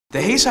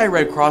The Hays High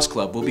Red Cross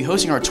Club will be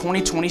hosting our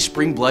 2020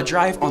 Spring Blood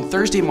Drive on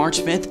Thursday, March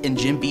 5th in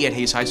Gym B at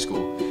Hays High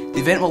School. The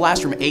event will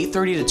last from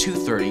 8:30 to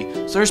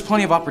 2:30, so there's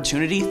plenty of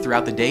opportunity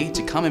throughout the day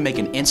to come and make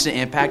an instant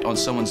impact on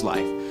someone's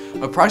life.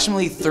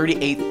 Approximately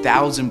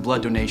 38,000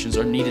 blood donations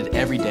are needed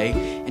every day,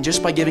 and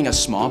just by giving a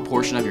small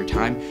portion of your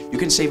time, you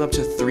can save up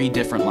to 3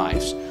 different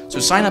lives. So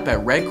sign up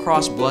at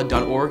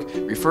redcrossblood.org,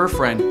 refer a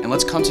friend, and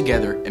let's come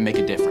together and make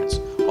a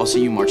difference. I'll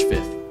see you March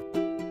 5th.